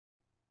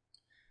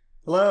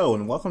Hello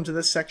and welcome to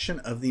this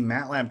section of the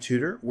Matlab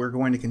tutor. We're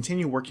going to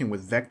continue working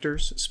with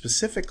vectors.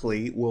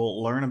 Specifically,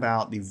 we'll learn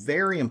about the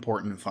very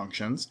important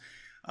functions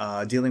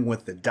dealing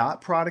with the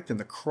dot product and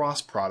the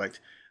cross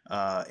product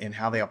and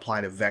how they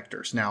apply to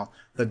vectors. Now,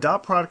 the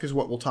dot product is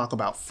what we'll talk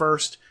about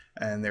first,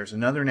 and there's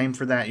another name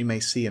for that you may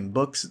see in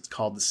books. It's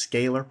called the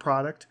scalar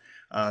product.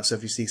 So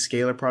if you see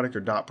scalar product or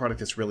dot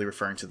product, it's really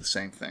referring to the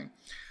same thing.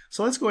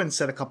 So let's go ahead and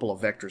set a couple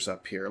of vectors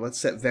up here. Let's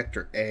set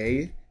vector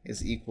A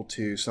is equal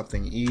to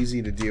something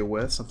easy to deal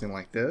with, something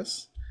like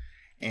this.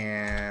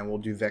 And we'll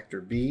do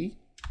vector B,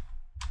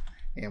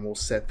 and we'll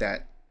set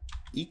that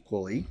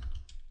equally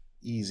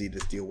easy to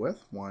deal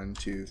with. 1,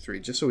 2, 3,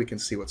 just so we can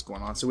see what's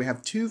going on. So we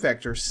have two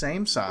vectors,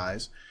 same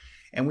size,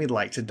 and we'd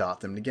like to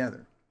dot them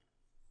together.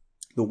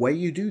 The way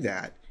you do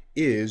that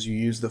is you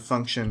use the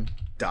function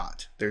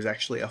dot. There's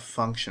actually a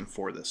function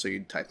for this. So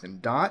you type in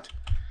dot,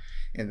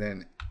 and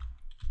then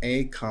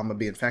A comma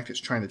B. In fact, it's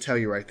trying to tell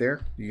you right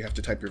there. You have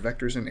to type your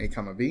vectors in A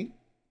comma B.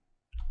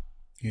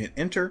 You hit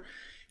enter.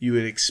 You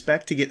would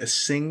expect to get a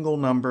single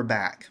number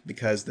back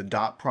because the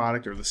dot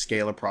product or the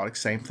scalar product,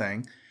 same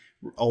thing,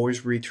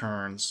 always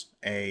returns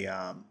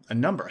a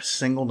number, a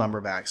single number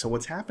back. So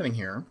what's happening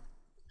here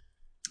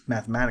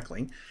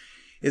mathematically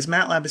is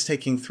Matlab is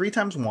taking 3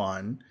 times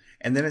 1,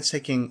 and then it's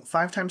taking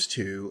 5 times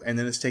 2, and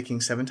then it's taking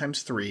 7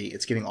 times 3.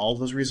 It's getting all of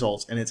those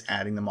results, and it's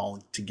adding them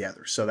all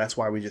together. So that's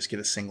why we just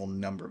get a single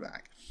number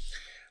back.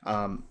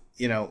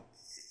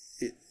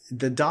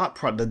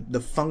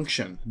 The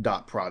function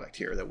dot product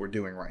here that we're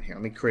doing right here.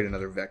 Let me create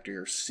another vector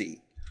here,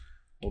 C.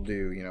 We'll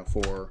do,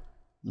 4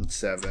 and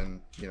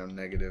 7,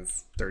 negative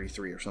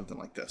 33 or something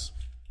like this.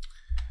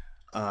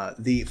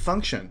 The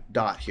function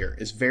dot here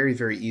is very,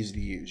 very easy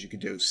to use. You could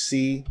do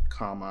C,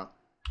 comma,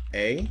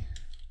 A,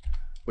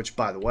 which,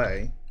 by the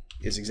way,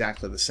 is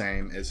exactly the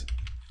same as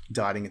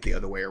dotting it the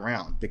other way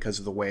around because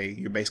of the way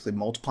you're basically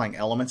multiplying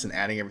elements and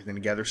adding everything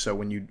together. So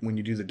when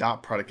you do the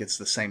dot product, it's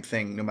the same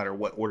thing no matter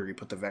what order you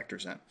put the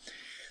vectors in.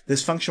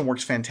 This function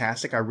works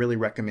fantastic. I really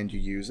recommend you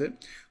use it,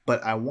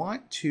 but I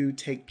want to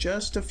take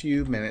just a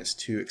few minutes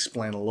to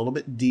explain a little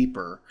bit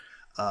deeper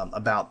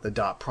about the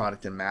dot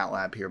product in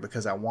Matlab here,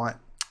 because I want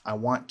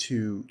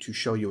to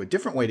show you a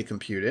different way to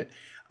compute it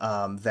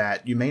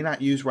that you may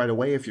not use right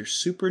away if you're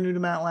super new to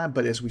Matlab,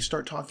 but as we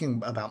start talking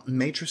about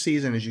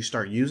matrices and as you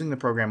start using the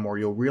program more,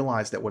 you'll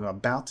realize that what I'm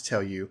about to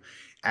tell you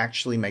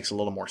actually makes a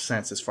little more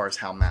sense as far as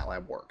how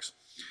Matlab works.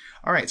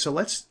 All right, so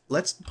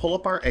let's pull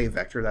up our A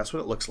vector. That's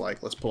what it looks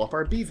like. Let's pull up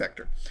our B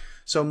vector.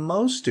 So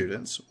most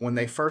students, when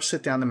they first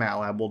sit down to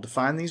Matlab, will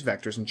define these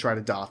vectors and try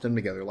to dot them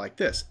together like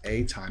this,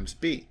 A times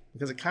B,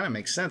 because it kind of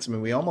makes sense. I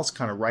mean, we almost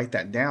kind of write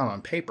that down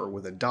on paper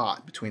with a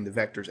dot between the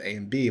vectors A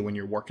and B when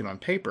you're working on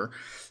paper.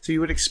 So you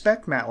would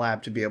expect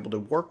Matlab to be able to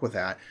work with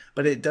that,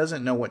 but it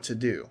doesn't know what to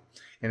do.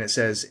 And it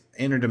says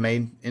inner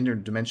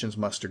dimensions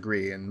must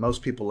agree, and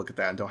most people look at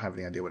that and don't have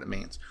any idea what it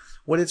means.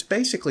 What it's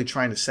basically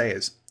trying to say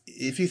is,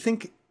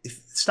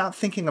 stop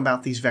thinking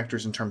about these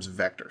vectors in terms of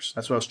vectors.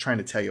 That's what I was trying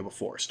to tell you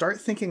before. Start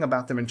thinking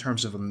about them in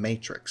terms of a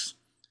matrix,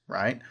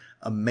 right?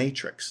 A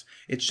matrix.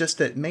 It's just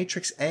that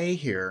matrix A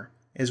here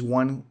is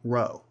one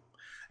row,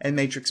 and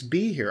matrix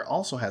B here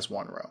also has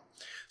one row.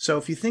 So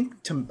if you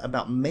think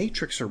about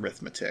matrix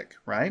arithmetic,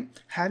 right?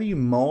 How do you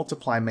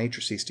multiply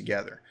matrices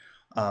together?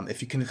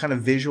 If you can kind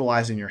of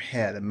visualize in your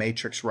head a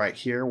matrix right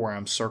here where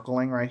I'm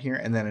circling right here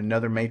and then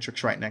another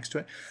matrix right next to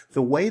it,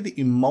 the way that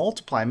you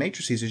multiply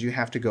matrices is you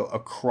have to go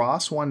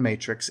across one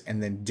matrix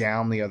and then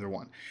down the other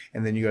one.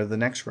 And then you go to the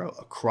next row,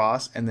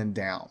 across and then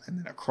down, and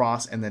then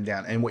across and then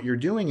down. And what you're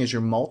doing is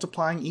you're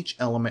multiplying each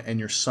element and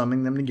you're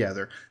summing them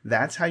together.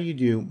 That's how you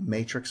do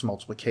matrix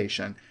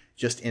multiplication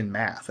just in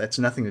math. That's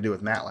nothing to do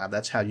with Matlab.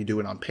 That's how you do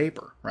it on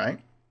paper,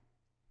 right?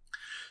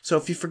 So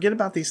if you forget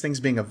about these things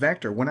being a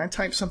vector, when I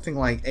type something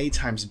like A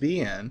times B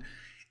in,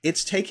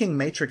 it's taking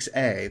matrix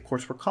A. Of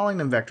course, we're calling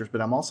them vectors,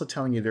 but I'm also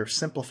telling you they're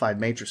simplified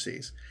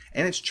matrices.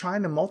 And it's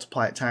trying to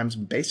multiply it times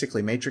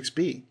basically matrix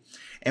B.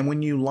 And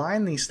when you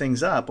line these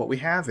things up, what we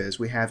have is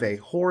we have a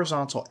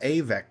horizontal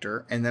A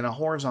vector and then a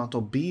horizontal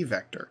B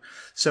vector.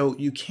 So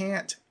you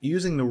can't,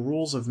 using the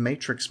rules of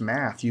matrix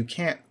math, you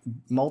can't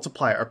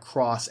multiply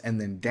across and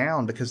then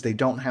down because they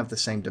don't have the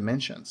same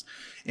dimensions.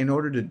 In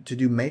order to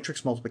do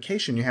matrix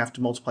multiplication, you have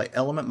to multiply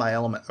element by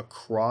element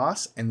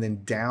across and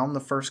then down the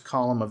first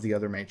column of the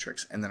other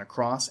matrix, and then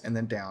across and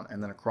then down,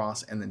 and then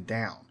across and then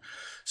down.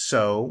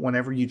 So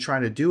whenever you try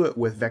to do it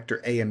with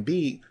vector A and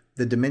B,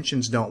 the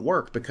dimensions don't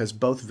work because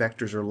both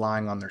vectors are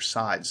lying on their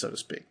side, so to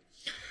speak.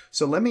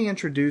 So let me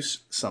introduce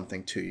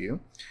something to you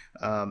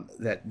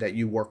that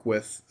you work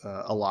with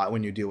a lot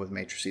when you deal with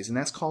matrices, and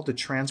that's called the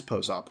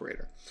transpose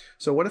operator.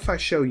 So what if I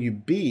show you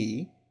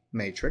B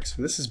matrix?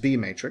 This is B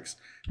matrix.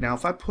 Now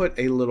if I put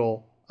a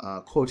little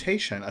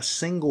quotation, a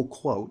single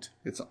quote,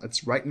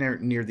 it's right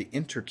near the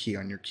enter key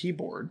on your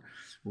keyboard,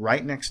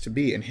 right next to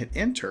B, and hit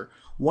enter,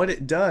 what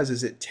it does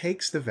is it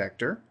takes the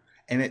vector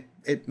and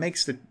it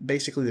makes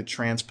basically the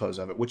transpose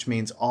of it, which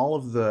means all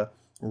of the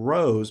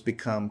rows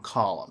become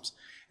columns.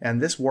 And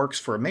this works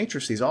for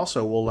matrices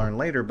also, we'll learn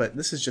later, but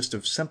this is just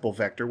a simple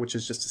vector, which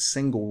is just a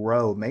single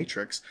row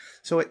matrix.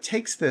 So it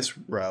takes this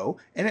row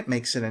and it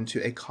makes it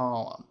into a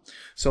column.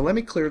 So let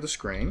me clear the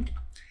screen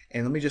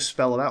and let me just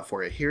spell it out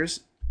for you.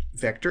 Here's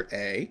vector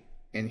A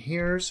and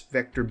here's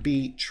vector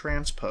B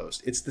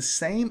transposed. It's the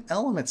same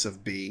elements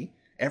of B.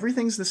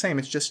 Everything's the same.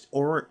 It's just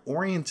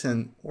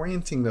orienting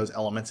those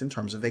elements in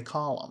terms of a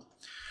column.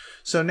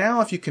 So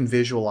now if you can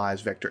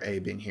visualize vector A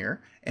being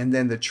here, and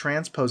then the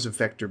transpose of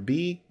vector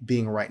B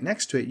being right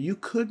next to it, you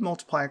could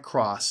multiply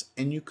across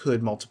and you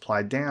could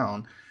multiply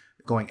down,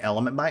 going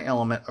element by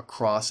element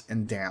across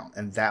and down.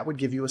 And that would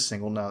give you a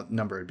single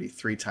number. It would be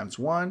 3 times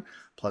 1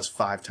 plus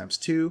 5 times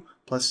 2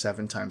 plus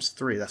 7 times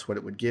 3. That's what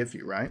it would give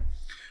you, right?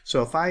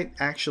 So if I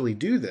actually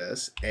do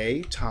this,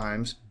 A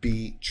times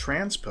B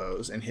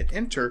transpose, and hit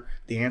enter,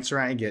 the answer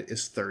I get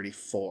is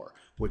 34,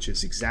 which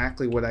is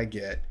exactly what I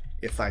get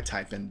if I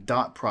type in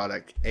dot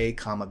product A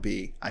comma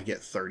B, I get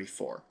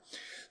 34.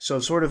 So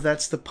sort of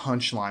that's the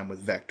punchline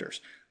with vectors.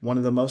 One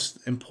of the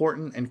most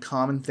important and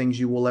common things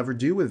you will ever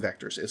do with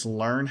vectors is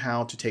learn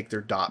how to take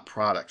their dot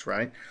product,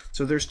 right?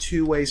 So there's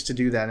 2 ways to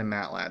do that in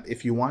Matlab.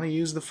 If you want to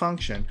use the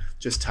function,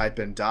 just type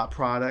in dot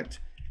product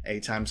A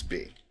times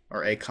B,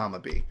 or A comma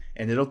B,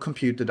 and it'll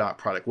compute the dot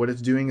product. What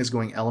it's doing is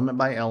going element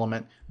by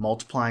element,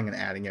 multiplying and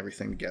adding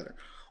everything together.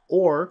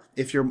 Or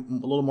if you're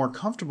a little more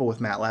comfortable with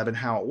Matlab and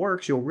how it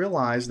works, you'll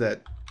realize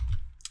that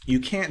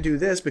you can't do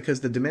this because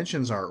the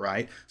dimensions aren't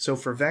right. So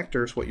for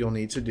vectors, what you'll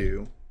need to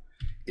do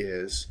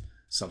is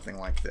something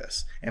like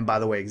this. And by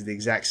the way, the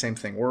exact same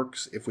thing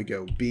works if we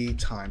go B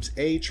times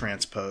A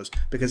transpose,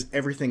 because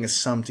everything is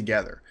summed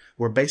together.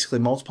 We're basically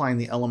multiplying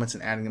the elements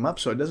and adding them up,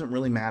 so it doesn't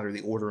really matter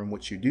the order in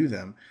which you do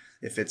them,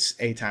 if it's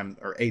A times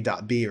or A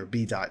dot B or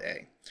B dot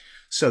A.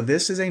 So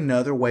this is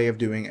another way of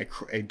doing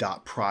a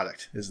dot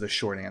product, is the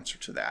short answer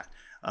to that.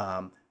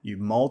 You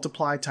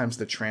multiply times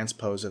the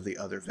transpose of the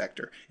other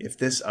vector.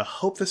 I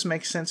hope this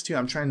makes sense to you.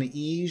 I'm trying to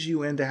ease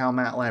you into how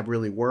Matlab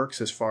really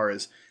works as far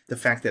as the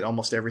fact that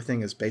almost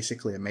everything is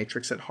basically a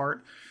matrix at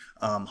heart.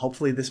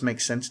 Hopefully this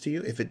makes sense to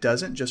you. If it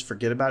doesn't, just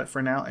forget about it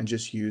for now and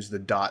just use the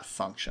dot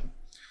function.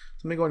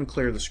 So let me go ahead and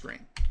clear the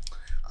screen.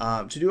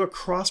 To do a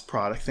cross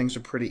product, things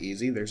are pretty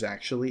easy. There's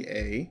actually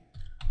a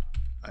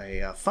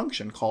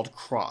function called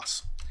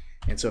cross.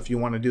 And so if you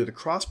want to do the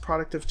cross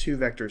product of 2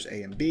 vectors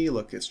A and B,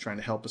 look, it's trying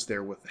to help us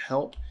there with the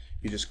help.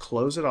 You just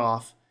close it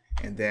off,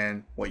 and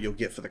then what you'll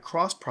get for the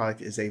cross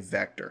product is a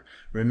vector.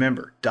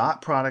 Remember,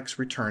 dot products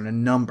return a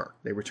number.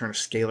 They return a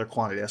scalar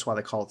quantity. That's why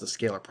they call it the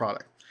scalar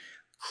product.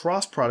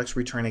 Cross products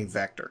return a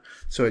vector.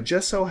 So it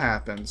just so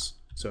happens,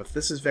 so if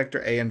this is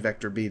vector A and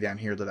vector B down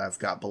here that I've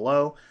got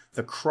below,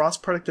 the cross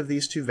product of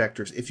these 2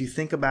 vectors, if you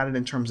think about it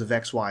in terms of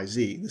x, y,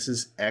 z, this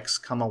is x,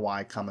 comma,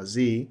 y, comma,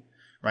 z,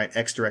 right?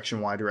 X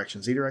direction, y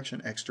direction, z direction,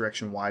 x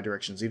direction, y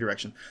direction, z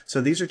direction.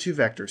 So these are 2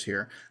 vectors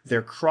here.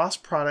 Their cross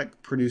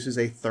product produces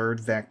a 3rd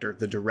vector.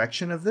 The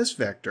direction of this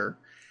vector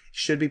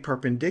should be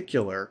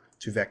perpendicular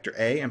to vector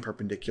A and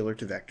perpendicular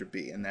to vector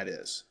B, and that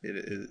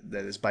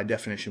is by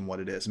definition what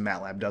it is.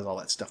 Matlab does all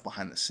that stuff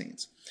behind the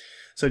scenes.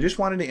 So I just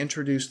wanted to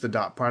introduce the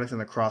dot product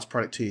and the cross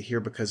product to you here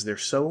because they're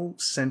so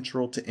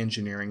central to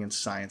engineering and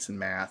science and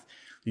math.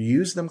 You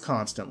use them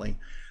constantly.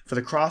 For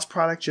the cross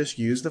product, just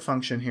use the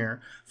function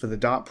here. For the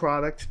dot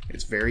product,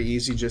 it's very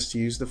easy just to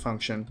use the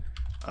function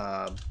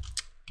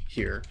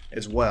here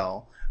as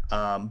well.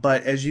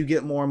 But as you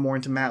get more and more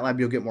into Matlab,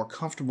 you'll get more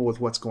comfortable with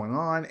what's going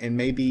on, and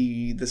maybe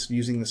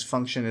using this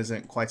function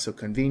isn't quite so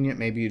convenient.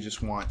 Maybe you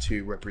just want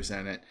to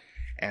represent it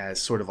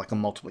as sort of like a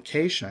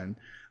multiplication.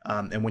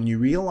 And when you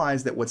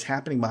realize that what's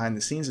happening behind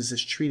the scenes is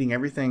just treating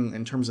everything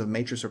in terms of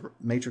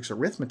matrix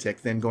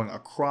arithmetic, then going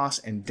across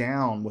and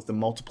down with the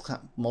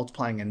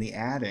multiplying and the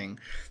adding,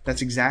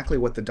 that's exactly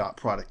what the dot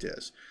product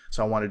is.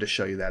 So I wanted to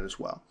show you that as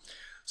well.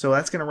 So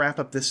that's going to wrap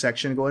up this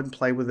section. Go ahead and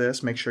play with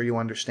this. Make sure you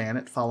understand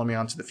it. Follow me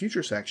on to the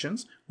future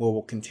sections where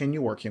we'll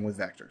continue working with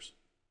vectors.